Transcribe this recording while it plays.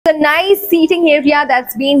a nice seating area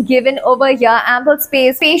that's been given over here. Ample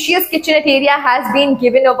space, spacious kitchenette area has been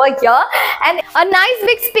given over here, and a nice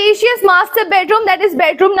big spacious master bedroom, that is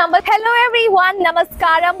bedroom number. Hello everyone,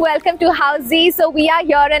 namaskaram, welcome to Housey. So we are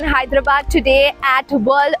here in Hyderabad today at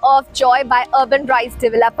World of Joy by Urbanrise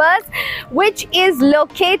Developers, which is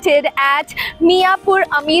located at Miyapur,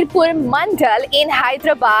 Amirpur Mandal in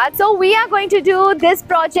Hyderabad. So we are going to do this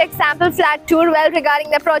project sample flat tour. Well,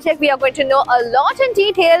 regarding the project, we are going to know a lot in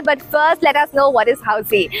detail, but first let us know what is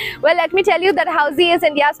Housey. Well, let me tell you that Housey is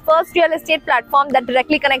India's first real estate platform that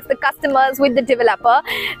directly connects the customers with the developer,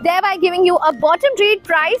 thereby giving you a bottom rate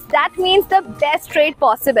price. That means the best rate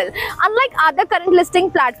possible. Unlike other current listing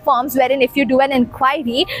platforms wherein if you do an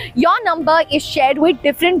inquiry, your number is shared with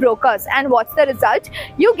different brokers, and what's the result?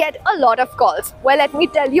 You get a lot of calls. Well, let me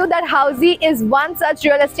tell you that Housey is one such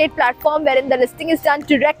real estate platform wherein the listing is done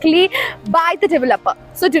directly by the developer.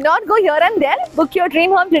 So do not go here and there. Book your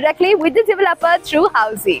dream home directly with the developer through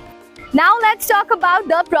Housey. Now let's talk about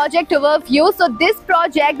the project overview. So this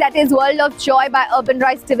project, that is World of Joy by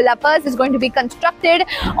Urbanrise Developers, is going to be constructed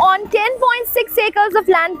on 10.6 acres of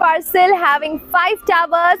land parcel, having 5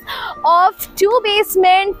 towers of 2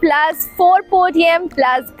 basement plus 4 podium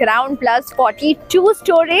plus ground plus 42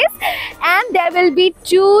 stories, and there will be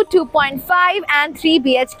 2, 2.5 and 3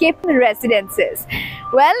 BHK residences.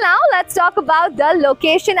 Well, now let's talk about the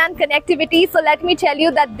location and connectivity. So let me tell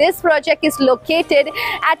you that this project is located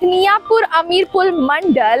at Miyapur, Amirpur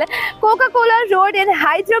Mandal, Coca Cola Road in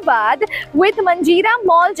Hyderabad, with Manjeera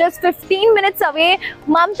Mall just 15 minutes away,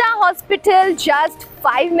 Mamta Hospital just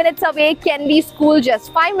 5 minutes away, Kenby School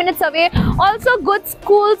just 5 minutes away. Also good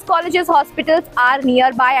schools, colleges, hospitals are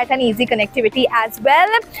nearby at an easy connectivity as well.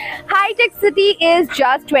 High Tech City is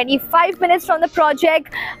just 25 minutes from the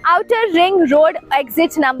project. Outer Ring Road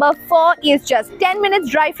exit number 4 is just 10 minutes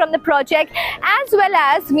drive from the project, as well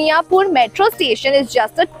as Miyapur Metro Station is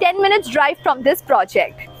just a 10 minutes drive from this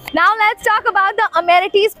project. Now let's talk about the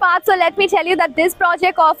amenities part. So let me tell you that this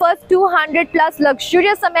project offers 200 plus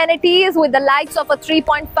luxurious amenities with the likes of a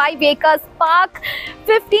 3.5 acres park,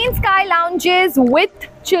 15 sky lounges with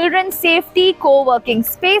children's safety, co-working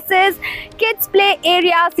spaces, kids play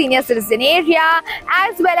area, senior citizen area,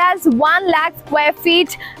 as well as 1 lakh square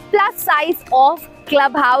feet plus size of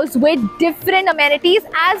clubhouse with different amenities,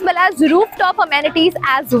 as well as rooftop amenities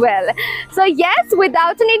as well. So yes,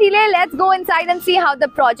 without any delay, let's go inside and see how the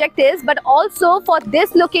project is. But also for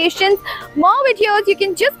this location, more videos, you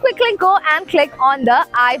can just quickly go and click on the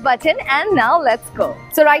I button. And now let's go.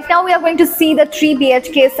 So right now we are going to see the 3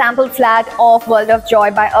 BHK sample flat of World of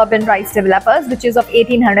Joy by Urbanrise Developers, which is of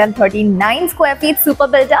 1839 square feet, super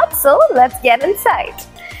built up. So let's get inside.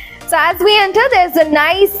 So as we enter, there's a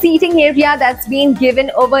nice seating area that's been given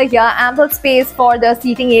over here. Ample space for the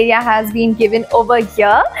seating area has been given over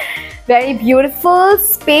here. Very beautiful,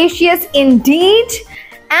 spacious indeed.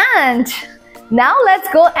 And now let's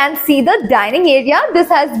go and see the dining area. This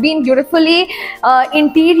has been beautifully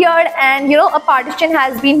interiored, and a partition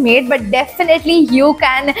has been made, but definitely you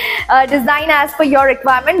can design as per your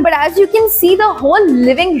requirement. But as you can see, the whole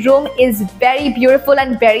living room is very beautiful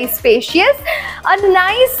and very spacious. A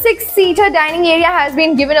nice 6-seater dining area has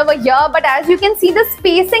been given over here, but as you can see, the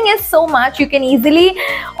spacing is so much. You can easily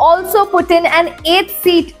also put in an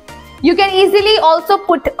 8-seat. You can easily also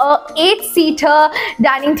put a 8-seater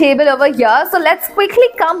dining table over here. So let's quickly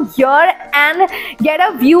come here and get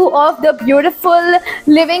a view of the beautiful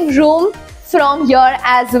living room from here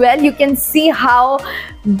as well. You can see how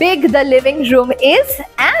big the living room is.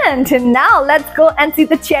 And now let's go and see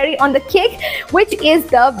the cherry on the cake, which is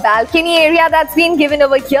the balcony area that's been given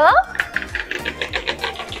over here.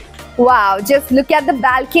 Wow, just look at the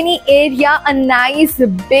balcony area. A nice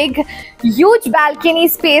big huge balcony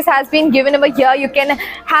space has been given over here. You can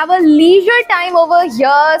have a leisure time over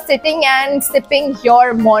here, sitting and sipping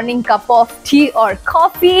your morning cup of tea or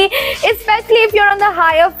coffee. Especially if you're on the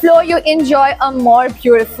higher floor, you enjoy a more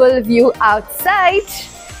beautiful view outside.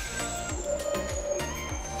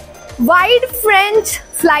 Wide French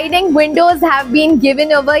sliding windows have been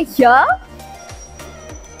given over here.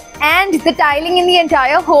 And the tiling in the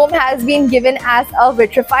entire home has been given as a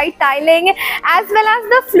vitrified tiling, as well as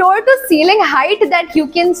the floor to ceiling height that you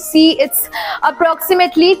can see, it's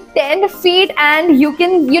approximately 10 feet, and you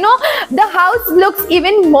can, the house looks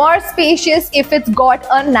even more spacious if it's got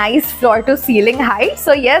a nice floor to ceiling height.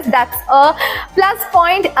 So yes, that's a plus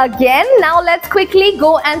point again. Now let's quickly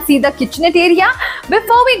go and see the kitchenette area,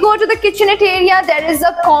 Before we go to the kitchenette area, there is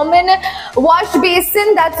a common wash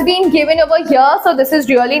basin that's been given over here. So this is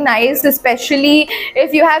really nice, especially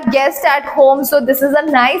if you have guests at home. So this is a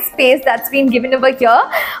nice space that's been given over here.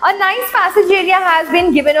 A nice passage area has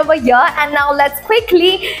been given over here. And now let's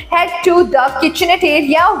quickly head to the kitchenette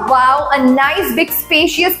area. Wow, a nice big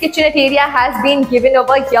spacious kitchenette area has been given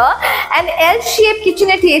over here. An L-shaped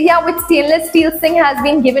kitchenette area with stainless steel sink has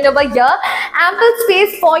been given over here. Ample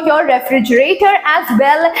space for your refrigerator as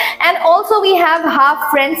well. And also we have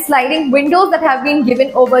half French sliding windows that have been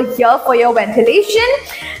given over here for your ventilation.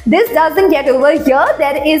 This doesn't get over here.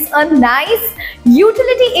 There is a nice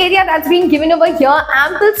utility area that's been given over here.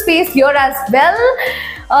 Ample space here as well.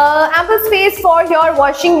 Ample space for your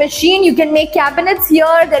washing machine. You can make cabinets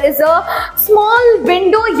here. There is a small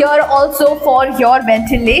window here also for your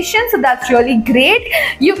ventilation. So that's really great.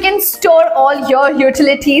 You can store all your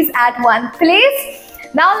utilities at one place.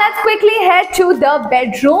 Now let's quickly head to the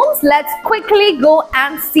bedrooms. Let's quickly go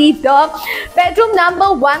and see the bedroom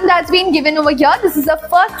number 1 that's been given over here. This is the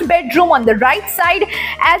first bedroom on the right side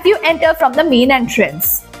as you enter from the main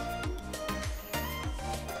entrance.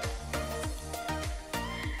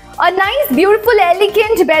 A nice, beautiful,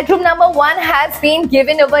 elegant bedroom number 1 has been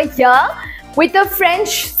given over here with a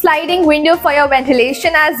French sliding window for your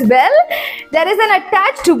ventilation as well. There is an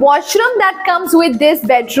attached washroom that comes with this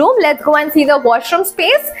bedroom. Let's go and see the washroom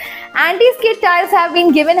space. Anti-skid tiles have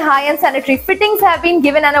been given, high-end sanitary fittings have been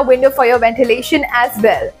given, and a window for your ventilation as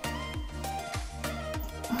well.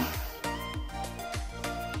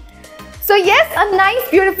 So yes, a nice,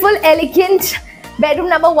 beautiful, elegant bedroom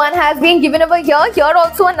number 1 has been given over here. Here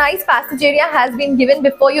also a nice passage area has been given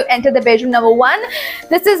before you enter the bedroom number 1.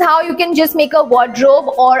 This is how you can just make a wardrobe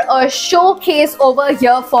or a showcase over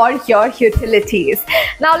here for your utilities.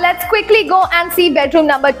 Now let's quickly go and see bedroom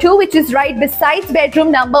number 2, which is right beside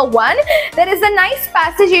bedroom number 1. There is a nice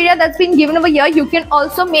passage area that's been given over here. You can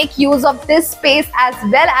also make use of this space as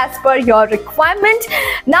well as per your requirement.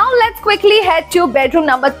 Now let's quickly head to bedroom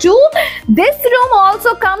number 2. This room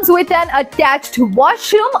also comes with an attached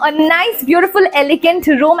washroom, a nice, beautiful, elegant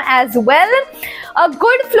room as well. A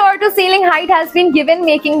good floor to ceiling height has been given,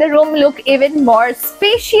 making the room look even more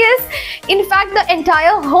spacious. In fact, the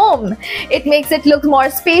entire home, it makes it look more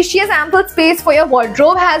spacious. Ample space for your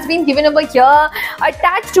wardrobe has been given over here.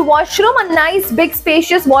 Attached washroom, a nice big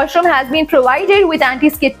spacious washroom has been provided with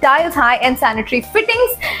anti-skid tiles, high-end sanitary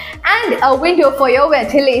fittings, and a window for your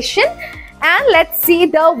ventilation. And let's see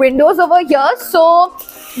the windows over here. So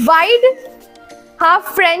wide half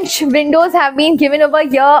French windows have been given over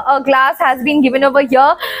here. A glass has been given over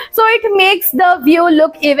here. So it makes the view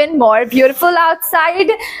look even more beautiful outside.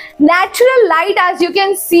 Natural light, as you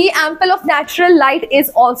can see, ample of natural light is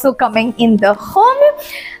also coming in the home.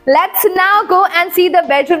 Let's now go and see the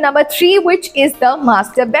bedroom number 3, which is the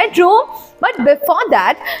master bedroom. But before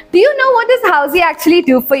that, do you know what does Housey actually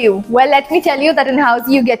do for you? Well, let me tell you that in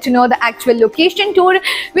Housey, you get to know the actual location tour.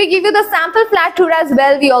 We give you the sample flat tour as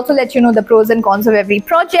well. We also let you know the pros and cons of every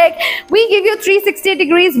project. We give you 360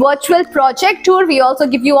 degrees virtual project tour. We also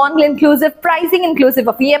give you all-inclusive pricing, inclusive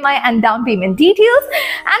of EMI and down payment details.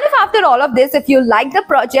 And if after all of this, if you like the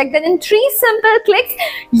project, then in 3 simple clicks,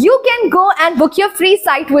 you can go and book your free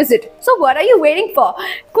site visit. So what are you waiting for?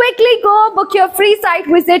 Quickly go book your free site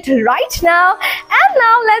visit right now. And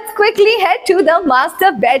now let's quickly head to the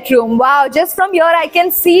master bedroom. Wow, just from here I can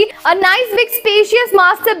see a nice big spacious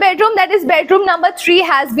master bedroom, that is bedroom number 3,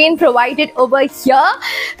 has been provided over here.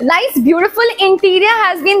 Nice beautiful interior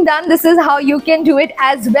has been done. This is how you can do it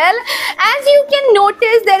as well. As you can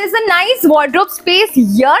notice, there is a nice wardrobe space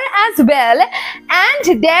here as well.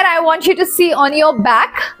 And there I want you to see on your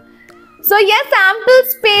back. So yes, ample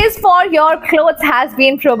space for your clothes has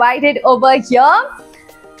been provided over here,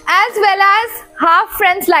 as well as half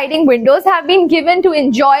French sliding windows have been given to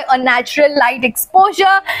enjoy a natural light exposure,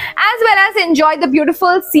 as well as enjoy the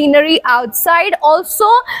beautiful scenery outside. Also,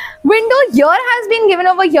 window here has been given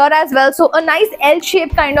over here as well. So a nice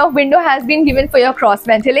L-shaped kind of window has been given for your cross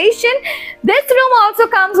ventilation. This room also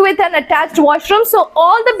comes with an attached washroom. So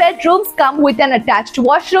all the bedrooms come with an attached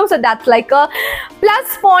washroom. So that's like a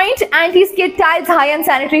plus point. Anti-skid tiles, high-end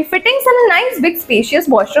sanitary fittings, and a nice big spacious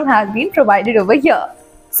washroom has been provided over here.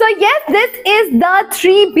 So yes, this is the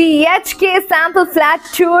 3 BHK Sample Flat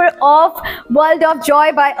Tour of World of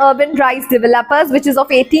Joy by Urbanrise Developers, which is of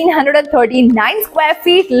 1839 square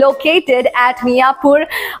feet, located at Miyapur,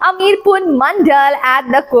 Amirpur Mandal at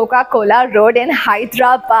the Coca Cola Road in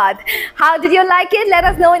Hyderabad. How did you like it? Let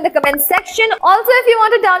us know in the comment section. Also, if you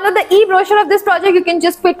want to download the e-brochure of this project, you can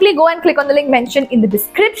just quickly go and click on the link mentioned in the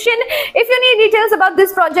description. If you need details about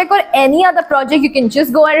this project or any other project, you can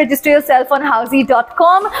just go and register yourself on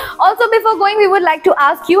housey.com. Also, before going, we would like to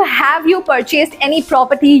ask you, have you purchased any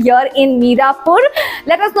property here in Miyapur?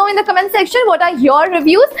 Let us know in the comment section what are your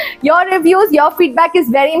reviews. Your feedback is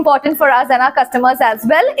very important for us and our customers as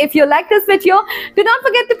well. If you like this video, do not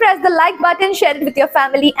forget to press the like button, share it with your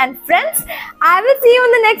family and friends. I will see you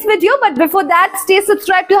in the next video, but before that, stay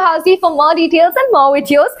subscribed to Housey for more details and more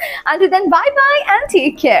videos. Until then, bye-bye and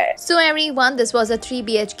take care. So everyone, this was a 3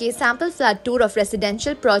 BHK sample flat tour of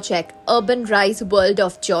residential project Urbanrise World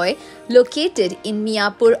of Joy, located in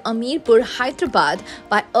Miyapur, Amirpur, Hyderabad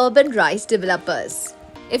by Urbanrise Developers.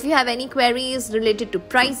 If you have any queries related to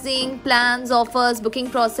pricing, plans, offers, booking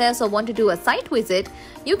process, or want to do a site visit,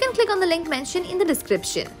 you can click on the link mentioned in the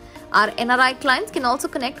description. Our NRI clients can also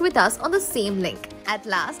connect with us on the same link. At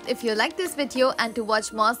last, if you like this video and to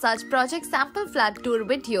watch more such project sample flat tour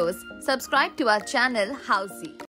videos, subscribe to our channel Housey.